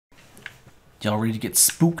Y'all ready to get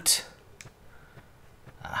spooked?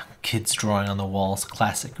 Kids drawing on the walls,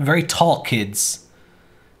 classic. Very tall kids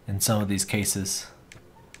in some of these cases.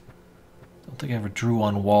 Don't think I ever drew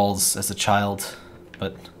on walls as a child,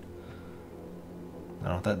 but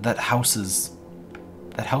no, that house's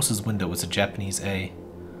window was a Japanese A.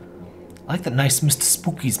 I like that nice Mr.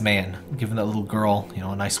 Spooky's man giving that little girl, you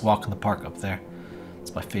know, a nice walk in the park up there.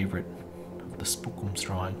 It's my favorite of the Spookums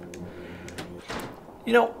drawing.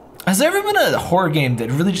 You know, has there ever been a horror game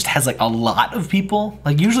that really just has like a lot of people?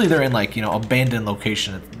 Like usually they're in like, you know, abandoned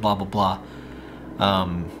location, blah blah blah.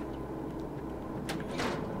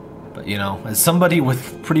 But you know, as somebody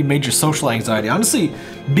with pretty major social anxiety, honestly,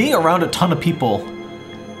 being around a ton of people,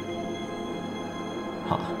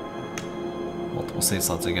 multiple save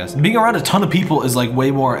slots, I guess. Being around a ton of people is like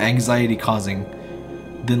way more anxiety causing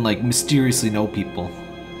than like mysteriously know people.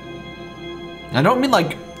 I don't mean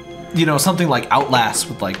like, you know, something like Outlast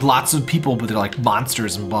with like lots of people, but they're like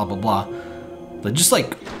monsters and blah blah blah. But just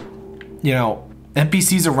like, you know,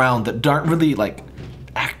 NPCs around that aren't really like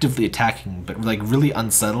actively attacking, but like really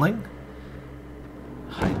unsettling.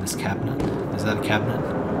 Hide in this cabinet. Is that a cabinet?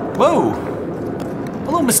 Whoa!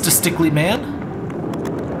 Hello, Mr. Stickly Man.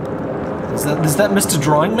 Is that Mr.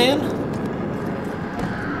 Drawing Man?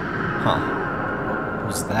 Huh. What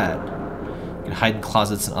was that? You can hide in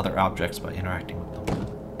closets and other objects by interacting with them.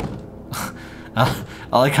 I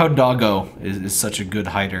like how Doggo is such a good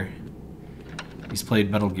hider. He's played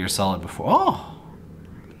Metal Gear Solid before.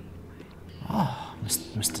 Oh,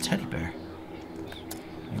 Mr. Teddy Bear.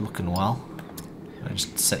 You looking well? I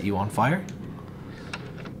just set you on fire?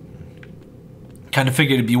 Kind of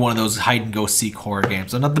figured it'd be one of those hide and go seek horror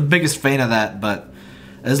games. I'm not the biggest fan of that, but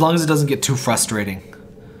as long as it doesn't get too frustrating.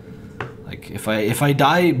 Like if I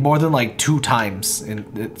die more than like 2 times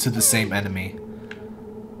to the same enemy,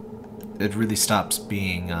 it really stops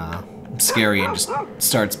being scary and just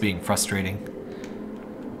starts being frustrating.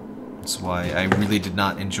 That's why I really did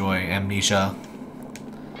not enjoy Amnesia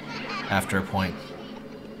after a point.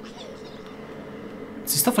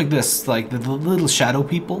 See, stuff like this, like the little shadow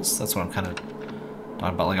peoples, that's what I'm kind of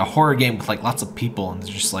talking about. Like a horror game with like lots of people and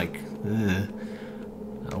it's just like, ugh.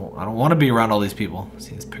 I don't want to be around all these people. I've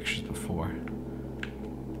seen these pictures before.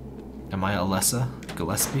 Am I Alessa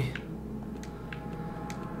Gillespie?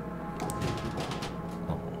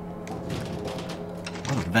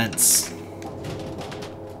 Vents.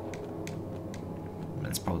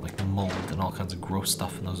 It's probably like mold and all kinds of gross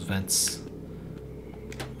stuff in those vents.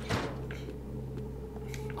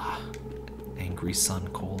 Angry Sun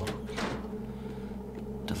Cola.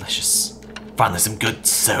 Delicious. Finally some good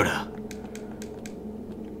soda.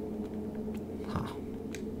 Huh.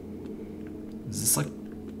 Is this like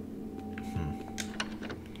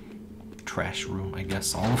trash room, I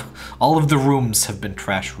guess. All of the rooms have been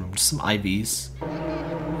trash roomed. Some IVs.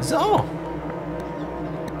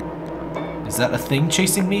 Is that a thing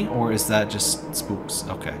chasing me, or is that just spooks?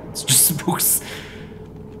 Okay, it's just spooks.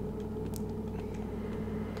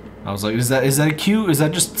 I was like, is that a cue? Is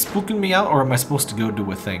that just spooking me out, or am I supposed to go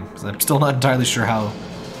do a thing? Because I'm still not entirely sure how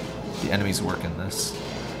the enemies work in this.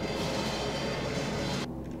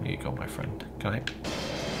 Here you go, my friend. Can I?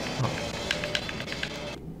 Oh.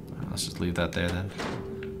 Let's just leave that there then.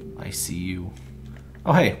 ICU.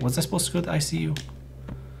 Oh hey, was I supposed to go to the ICU?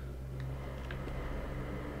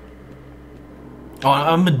 Oh,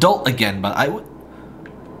 I'm adult again, but I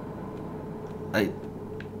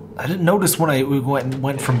didn't notice when I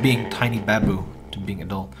went from being tiny babu to being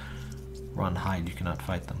adult. Run, hide, you cannot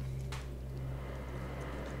fight them.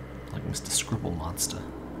 Like Mr. Scribble Monster.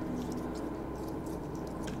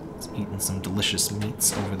 It's eating some delicious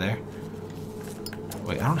meats over there.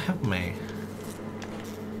 Wait, I don't have my...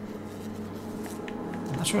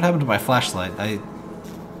 I'm not sure what happened to my flashlight.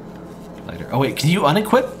 Lighter. Oh wait, can you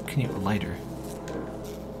unequip? Can you... Lighter.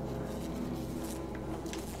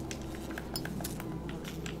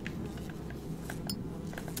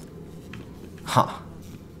 Huh.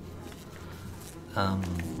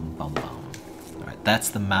 Alright, that's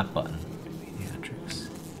the map button. Pediatrics.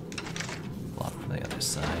 Block from the other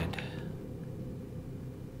side.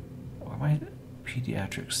 Or am I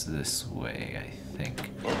pediatrics this way, I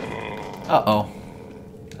think. Uh-oh.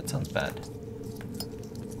 That sounds bad.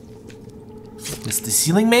 This the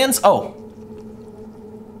ceiling man's? Oh!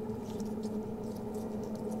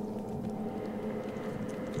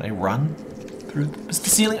 Can I run through Mr.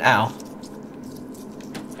 Ceiling? Ow.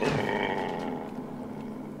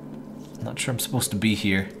 Not sure I'm supposed to be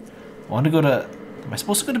here. I want to go to... Am I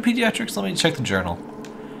supposed to go to pediatrics? Let me check the journal.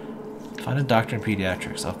 Find a doctor in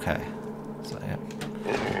pediatrics. Okay. So I am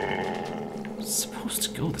supposed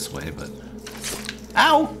to go this way, but...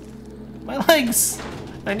 Ow! My legs!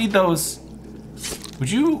 I need those.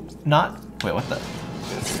 Would you not... Wait, what the...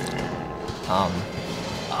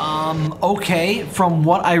 Okay, from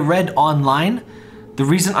what I read online, the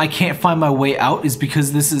reason I can't find my way out is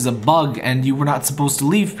because this is a bug and you were not supposed to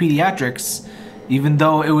leave pediatrics, even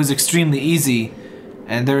though it was extremely easy,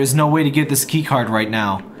 and there is no way to get this key card right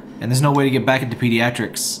now, and there's no way to get back into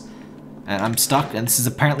pediatrics. And I'm stuck, and this is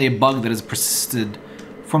apparently a bug that has persisted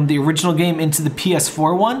from the original game into the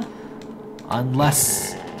PS4 one,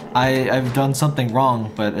 unless I've done something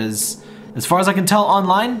wrong, but as far as I can tell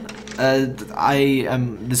online,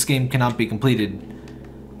 this game cannot be completed,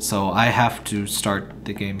 so I have to start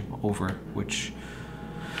the game over, which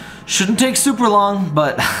shouldn't take super long,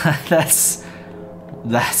 but that's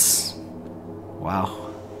wow.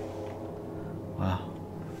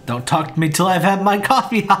 Don't talk to me till I've had my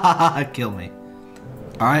coffee. Kill me.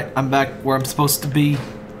 All right, I'm back where I'm supposed to be.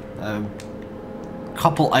 A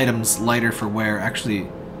couple items lighter for wear, actually.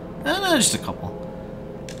 No, just a couple.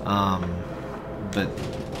 But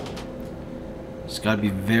just gotta be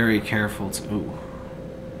very careful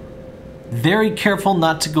very careful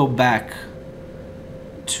not to go back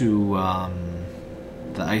to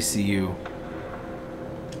the ICU.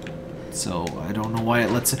 So I don't know why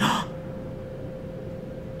it lets it.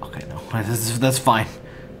 Okay, no, that's fine.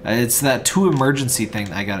 It's that 2 emergency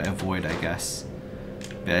thing I gotta avoid, I guess.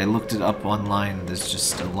 Yeah, I looked it up online. There's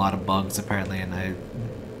just a lot of bugs apparently, and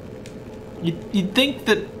you'd think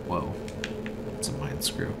that. Whoa, it's a mind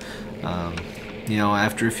screw. You know,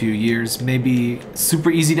 after a few years, maybe super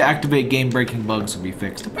easy to activate game-breaking bugs will be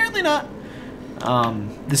fixed. Apparently not.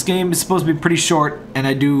 This game is supposed to be pretty short, and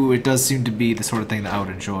it does seem to be the sort of thing that I would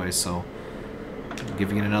enjoy, so I'm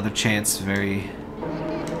giving it another chance very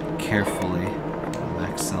carefully.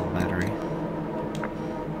 Max cell battery.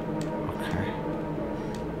 Okay.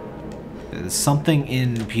 There's something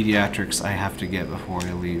in pediatrics I have to get before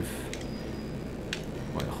I leave.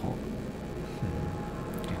 Wait, hold.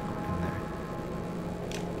 Can't go in there.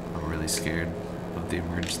 I'm really scared of the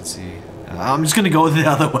emergency. I'm just gonna go the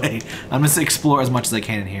other way. I'm just gonna explore as much as I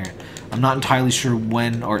can in here. I'm not entirely sure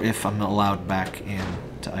when or if I'm allowed back in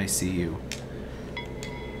to ICU.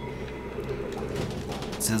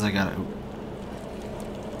 It says I gotta.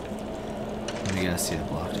 Let me guess. Yeah,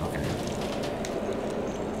 blocked. Okay.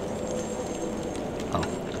 Oh.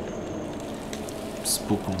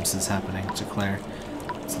 Spookums is happening to Claire.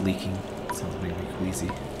 It's leaking. Sounds making me queasy.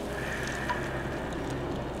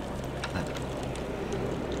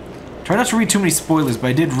 Try not to read too many spoilers, but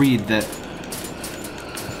I did read that.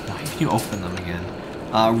 Why can you open them again?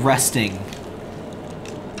 Resting.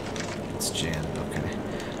 It's jammed. Okay.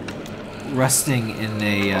 Resting in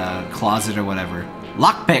a closet or whatever.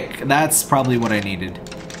 Lockpick. That's probably what I needed.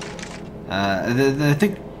 I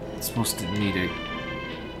think it's supposed to need a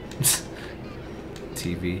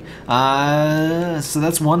TV. So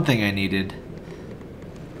that's one thing I needed.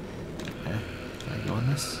 Can I go in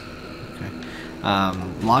this? Okay.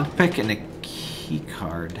 Lockpick and a key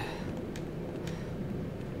card.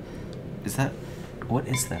 Is that... What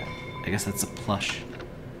is that? I guess that's a plush.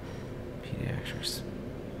 Pediatrics.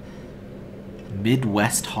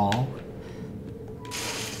 Midwest Hall.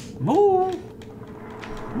 Moo!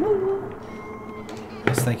 Moo!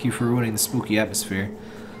 Yes, thank you for ruining the spooky atmosphere.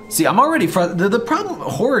 See, I'm already... The problem with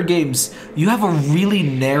horror games, you have a really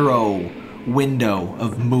narrow window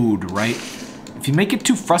of mood, right? If you make it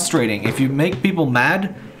too frustrating, if you make people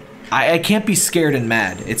mad, I can't be scared and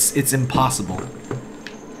mad. It's impossible.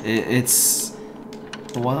 It's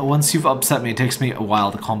once you've upset me, it takes me a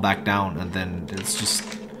while to calm back down, and then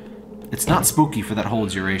it's not spooky for that whole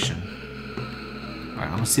duration. All right,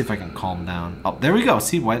 I'm gonna see if I can calm down. Oh, there we go.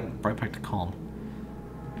 See, right back to calm.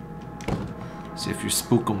 See if you're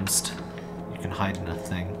spookumsed, you can hide in a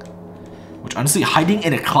thing. Which honestly, hiding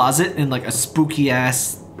in a closet in like a spooky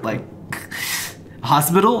ass like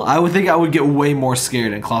hospital, I would think I would get way more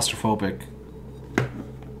scared and claustrophobic.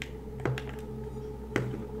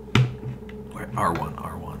 Where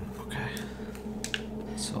R1, okay.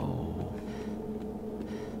 So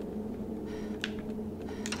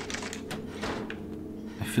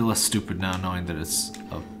I feel less stupid now knowing that it's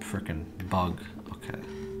a frickin' bug. Okay.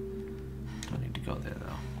 Don't need to go there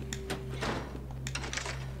though.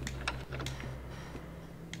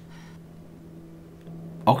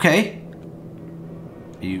 Okay.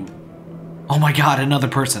 You... Oh my god, another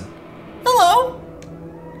person. Hello!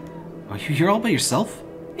 Are you here all by yourself?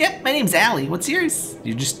 Yep, my name's Allie. What's yours?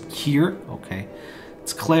 You're just here? Okay.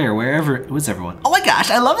 It's Claire, wherever... Who's everyone? Oh my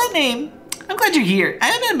gosh, I love that name! I'm glad you're here. I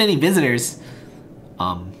haven't had many visitors.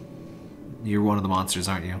 You're one of the monsters,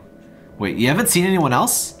 aren't you? Wait, you haven't seen anyone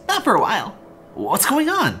else? Not for a while. What's going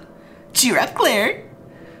on? Cheer up, Claire.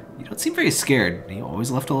 You don't seem very scared. Are you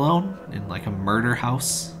always left alone in like a murder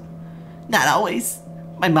house? Not always.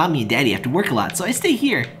 My mommy and daddy have to work a lot, so I stay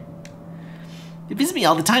here. They visit me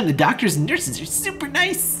all the time. The doctors and nurses are super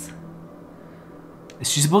nice. Is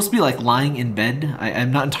she supposed to be like lying in bed?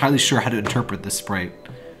 I'm not entirely sure how to interpret this sprite.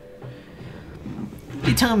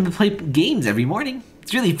 They tell him to play games every morning.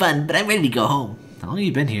 It's really fun, but I'm ready to go home. How long have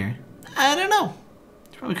you been here? I don't know.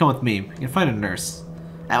 You should probably come with me. You can find a nurse.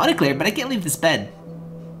 I want to, Claire, but I can't leave this bed.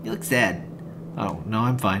 You look sad. Oh, no,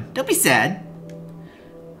 I'm fine. Don't be sad.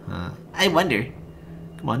 I wonder.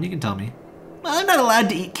 Come on, you can tell me. Well, I'm not allowed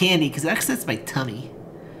to eat candy because it upsets my tummy.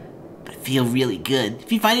 But I feel really good.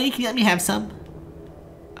 If you find any, can you let me have some?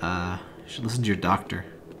 You should listen to your doctor.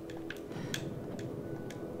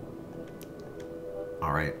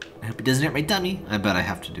 Alright. I hope it doesn't hurt my tummy. I bet I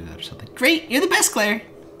have to do that or something. Great, you're the best, Claire.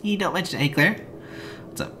 You don't mention it. Hey, Claire.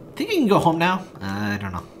 What's up? Think you can go home now? I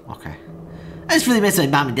don't know. Okay. I just really miss my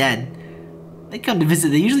mom and dad. They come to visit,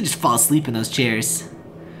 they usually just fall asleep in those chairs.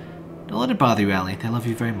 Don't let it bother you, Allie. They love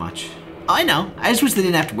you very much. Oh, I know. I just wish they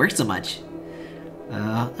didn't have to work so much.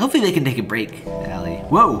 Hopefully they can take a break. Allie.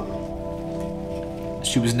 Whoa!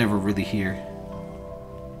 She was never really here.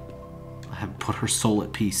 I have put her soul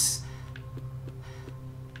at peace.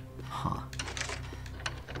 Huh.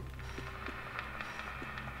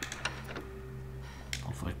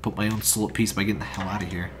 Hopefully I put my own soul at peace by getting the hell out of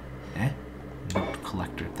here. Eh? Note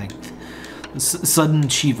collector, thank you. Sudden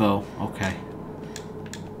Chivo. Okay.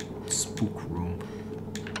 Spook room.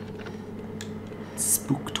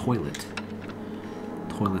 Spook toilet.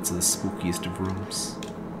 Toilets are the spookiest of rooms.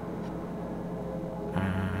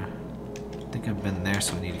 I think I've been there,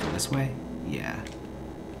 so I need to go this way? Yeah.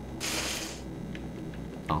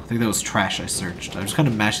 Oh, I think that was trash I searched. I was kind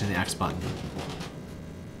of mashing the X button.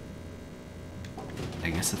 I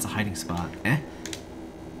guess that's a hiding spot. Eh?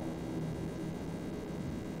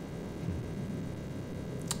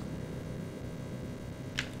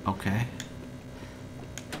 Okay.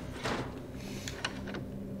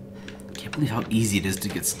 I can't believe how easy it is to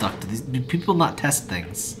get stuck to these. Do people not test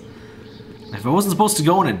things? If I wasn't supposed to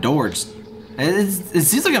go in a door, it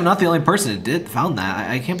seems like I'm not the only person that found that.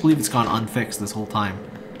 I can't believe it's gone unfixed this whole time.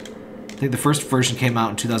 I think the first version came out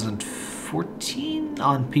in 2014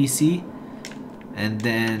 on PC, and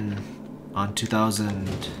then on 2000.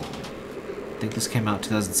 I think this came out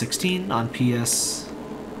 2016 on PS4.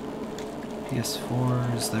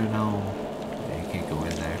 Is there no? Yeah, you can't go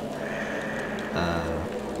in there.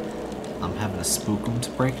 I'm having a spookums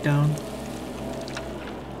breakdown.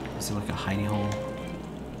 Is there like a hidey hole?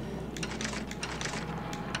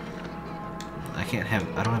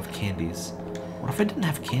 I don't have candies. What if I didn't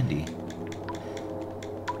have candy?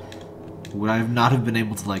 Would I not have been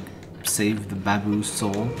able to like save the Babu's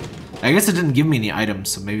soul? I guess it didn't give me any items,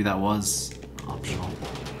 so maybe that was optional.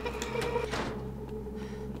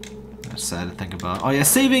 That's sad to think about. Oh yeah,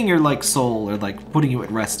 saving your like soul or like putting you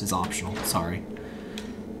at rest is optional. Sorry.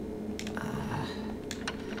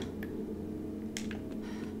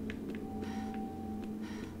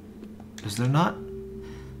 Is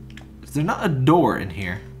there not a door in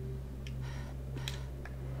here?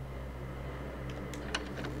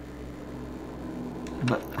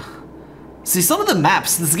 But see, some of the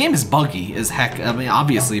maps, this game is buggy as heck. I mean,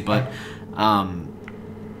 obviously, but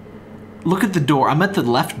look at the door. I'm at the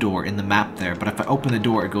left door in the map there, but if I open the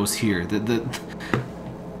door, it goes here. The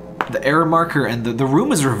error marker and the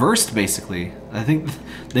room is reversed basically. I think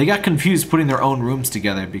they got confused putting their own rooms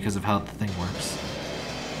together because of how the thing works.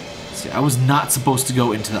 See, I was not supposed to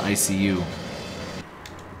go into the ICU.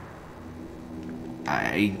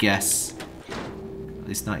 I guess. At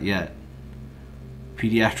least not yet.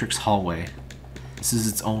 Pediatrics hallway. This is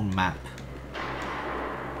its own map.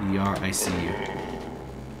 ER ICU.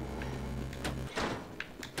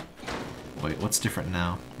 Wait, what's different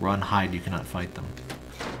now? Run, hide, you cannot fight them.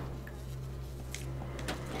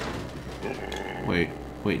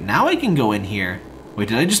 Wait, now I can go in here. Wait,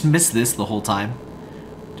 did I just miss this the whole time?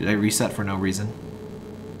 Did I reset for no reason?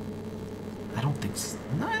 I don't think so.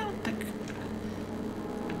 No, I don't think.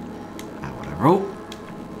 Ah, whatever. Oh!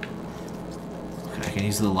 Okay, I can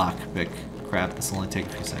use the lock pick. Crap, this will only take a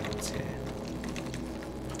few seconds. Yeah.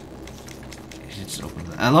 You should just open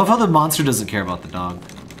that. I love how the monster doesn't care about the dog.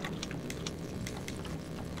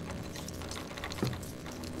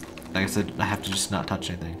 Like I said, I have to just not touch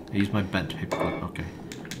anything. I use my bent paper clip. Okay.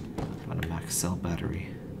 Found a max cell battery.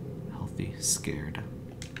 Healthy, scared.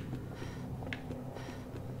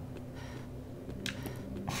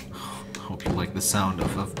 Hope you like the sound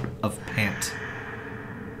of pant.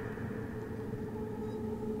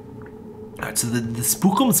 Alright, so the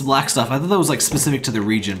Spookums black stuff, I thought that was like specific to the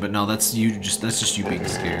region, but no, that's just you being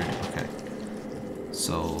scared. Okay.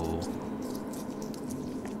 So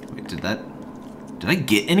wait, did I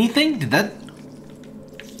get anything? Did that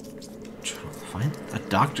trying to find a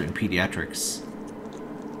doctor in pediatrics?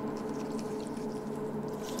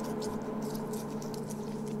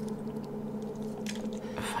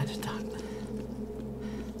 Find a doctor.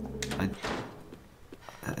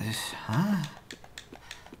 Huh?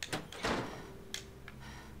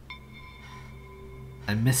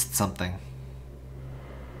 I missed something.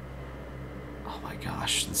 Oh my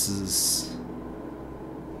gosh, this is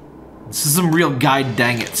some real guide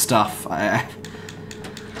dang it stuff.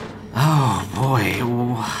 Oh boy.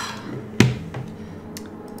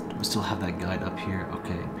 Do we still have that guide up here?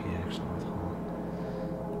 Okay, action North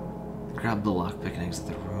Hall. Grab the lockpick and exit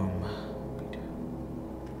the room.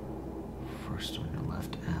 First on your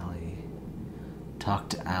left, alley. Talk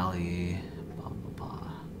to alley. Blah blah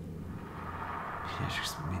blah.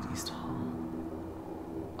 Pediatrics Mid-East Hall.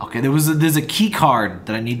 Okay, there's a key card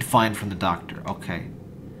that I need to find from the doctor. Okay.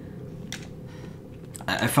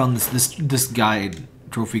 I found this guide,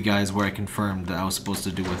 trophy guide, where I confirmed that I was supposed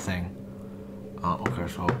to do a thing. Okay,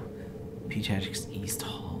 so Pediatrics East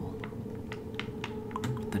Hall.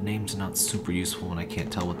 The name's not super useful when I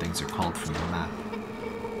can't tell what things are called from the map.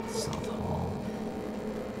 South Hall.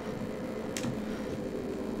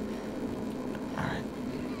 Alright.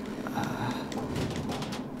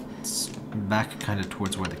 It's back kind of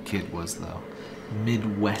towards where the kid was, though.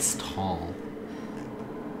 Midwest Hall.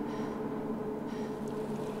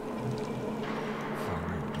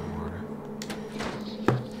 Forward door.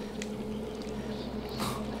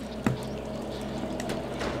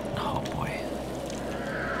 Oh boy.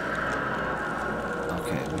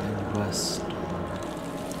 Okay, Midwest door.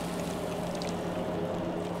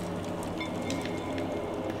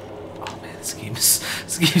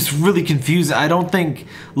 This game's really confusing. I don't think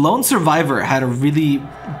Lone Survivor had a really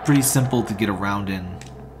pretty simple to get around in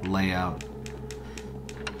layout.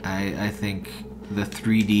 I think the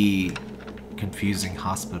 3D confusing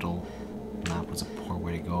hospital map was a poor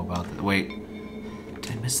way to go about it. Wait,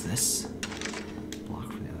 did I miss this?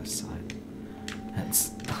 Block from the other side.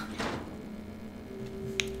 That's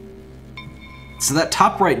so that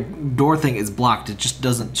top right door thing is blocked. It just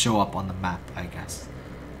doesn't show up on the map, I guess.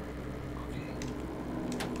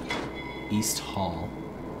 East Hall.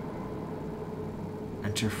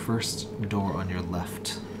 Enter first door on your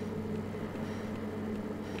left.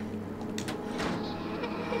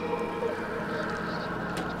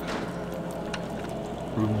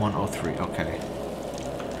 Room 103, okay.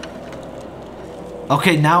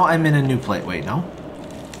 Okay, now I'm in a new plate. Wait, no?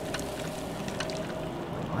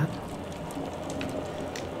 What?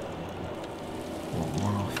 Well,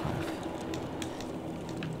 105.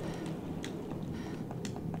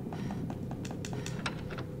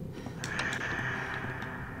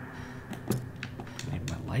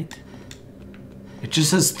 It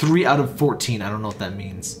just says 3 out of 14. I don't know what that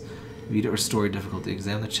means. Read or story difficulty.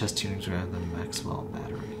 Examine the chest tunings rather than Maxwell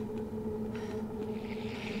battery.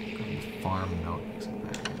 Farm note.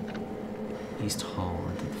 East Hall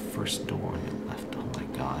into the first door on your left. Oh my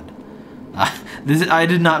god. I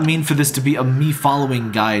did not mean for this to be a me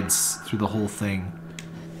following guides through the whole thing.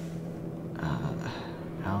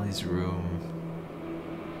 Allie's room.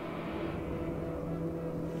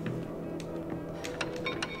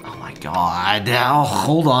 God, oh,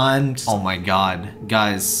 hold on. Oh my god.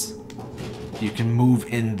 Guys, you can move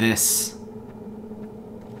in this.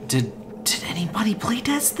 Did anybody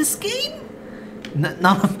playtest this game?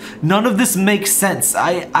 None of this makes sense.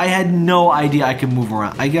 I had no idea I could move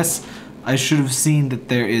around. I guess I should have seen that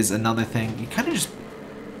there is another thing. You kind of just...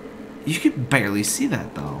 You could barely see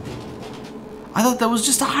that, though. I thought that was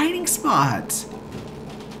just a hiding spot.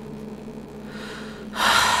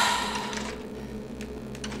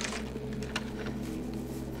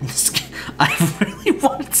 I really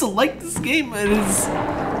wanted to like this game. It is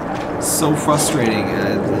so frustrating.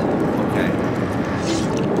 Okay.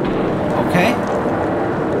 Okay.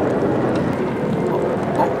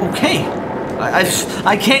 Okay.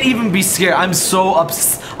 I can't even be scared. I'm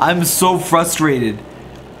so frustrated.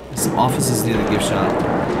 Some offices near the gift shop.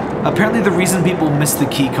 Apparently, the reason people miss the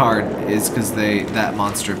key card is because that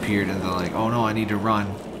monster appeared and they're like, "Oh no, I need to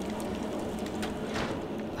run."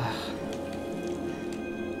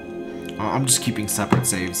 I'm just keeping separate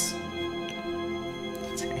saves.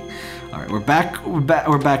 All right, we're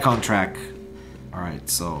back on track. All right,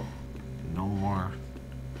 so no more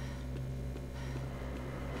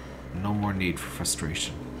need for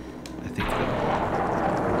frustration. I think that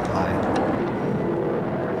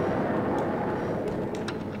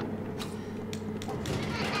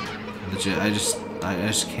I just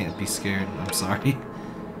can't be scared. I'm sorry.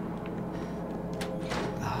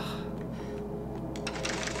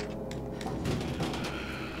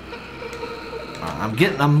 I'm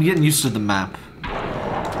getting used to the map.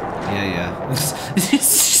 Yeah. It's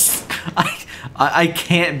just, I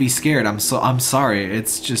can't be scared. I'm sorry.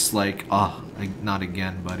 It's just like, oh, not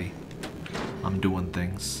again, buddy. I'm doing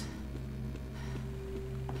things.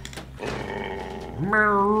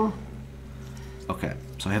 Okay,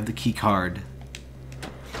 so I have the key card.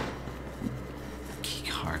 The key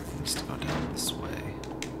card needs to go down this way.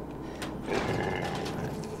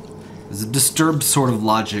 There's a disturbed sort of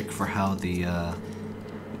logic for how the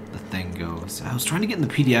thing goes. I was trying to get in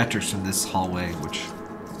the pediatrics from this hallway, which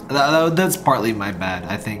that's partly my bad.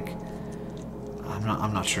 I think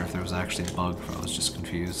I'm not sure if there was actually a bug. If I was just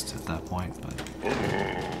confused at that point, but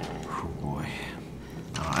oh boy,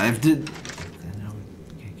 I did. No,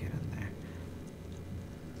 can't get in there.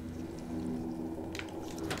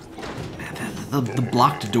 Man, the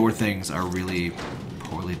blocked door things are really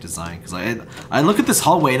poorly designed, because I look at this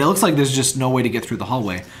hallway and it looks like there's just no way to get through the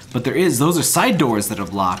hallway, but there is. Those are side doors that are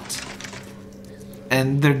blocked,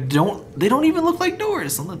 and they don't even look like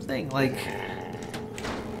doors on the thing. Like,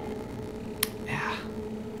 yeah,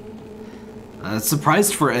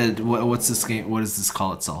 surprised for what's this game? What does this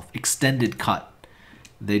call itself? Extended cut.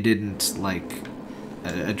 They didn't like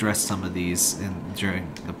address some of these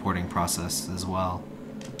during the porting process as well.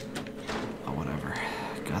 Oh, whatever.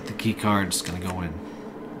 Got the key card. Just gonna go in.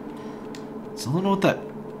 So I don't know what that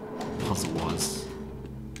puzzle was.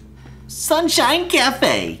 Sunshine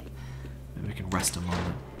Cafe. Maybe we can rest a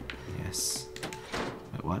moment. Yes.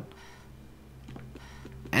 Wait, what?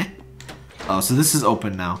 Oh, so this is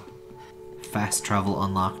open now. Fast travel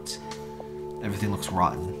unlocked. Everything looks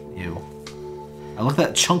rotten. Ew. I like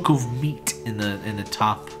that chunk of meat in the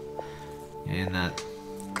top, in that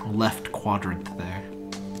left quadrant there.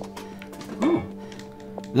 Ooh.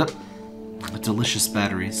 Yep. Delicious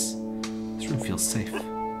batteries. This room feels safe.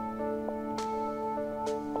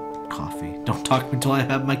 Coffee. Don't talk until I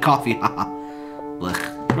have my coffee. Haha.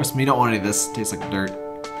 Blech. Trust me, you don't want any of this. It tastes like dirt.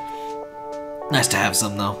 Nice to have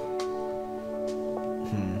some though.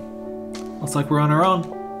 Looks like we're on our own.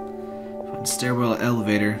 Find stairwell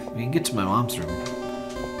elevator. We can get to my mom's room.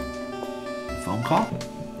 Phone call?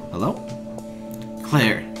 Hello?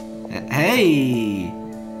 Claire. Hey!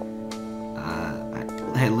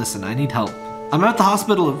 Hey, listen, I need help. I'm at the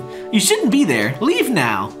hospital. You shouldn't be there. Leave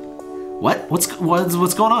now. What? What's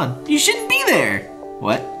going on? You shouldn't be there.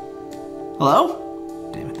 What? Hello?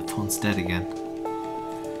 Damn it, the phone's dead again.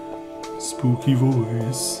 Spooky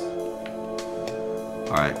voice.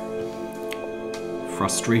 Alright.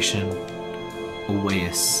 Frustration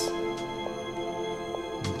awaits.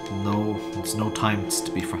 No, there's no time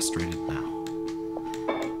to be frustrated now.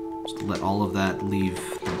 Just let all of that leave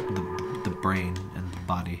the brain and the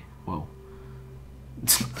body. Whoa.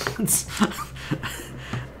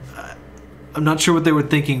 I'm not sure what they were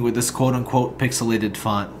thinking with this quote-unquote pixelated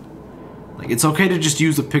font. Like, it's okay to just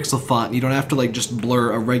use a pixel font. You don't have to, like, just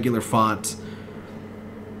blur a regular font.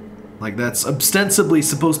 Like, that's ostensibly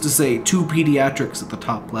supposed to say 2 pediatrics at the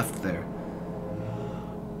top left there.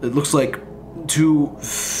 It looks like 2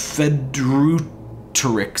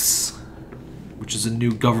 Fedruterics, which is a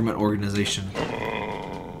new government organization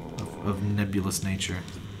of nebulous nature.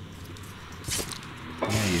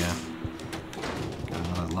 Yeah. Got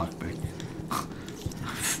another lockpick.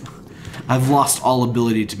 I've lost all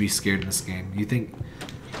ability to be scared in this game. You think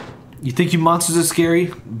you monsters are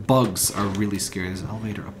scary? Bugs are really scary. There's an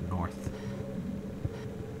elevator up north.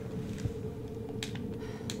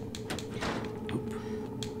 Oop.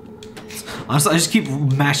 Honestly, I just keep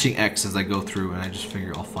mashing X as I go through, and I just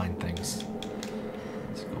figure I'll find things.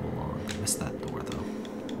 Let's go along. I missed that door though.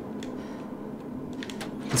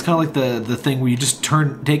 It's kind of like the thing where you just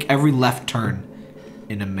take every left turn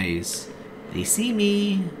in a maze. They see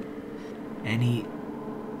me. Any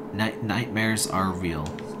nightmares are real.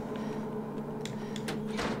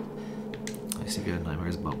 I see good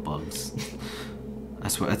nightmares about bugs. I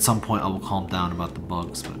swear, at some point I will calm down about the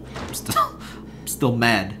bugs, but I'm still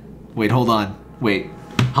mad. Wait, hold on. Wait,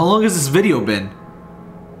 how long has this video been?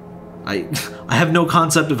 I have no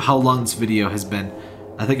concept of how long this video has been.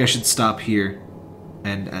 I think I should stop here,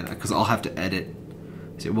 and because I'll have to edit.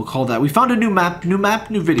 So we'll call that. We found a new map,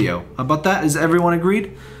 new video. How about that? Is everyone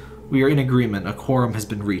agreed? We are in agreement. A quorum has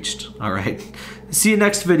been reached. All right. See you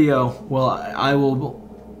next video. Well, I will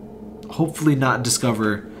hopefully not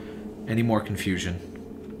discover any more confusion.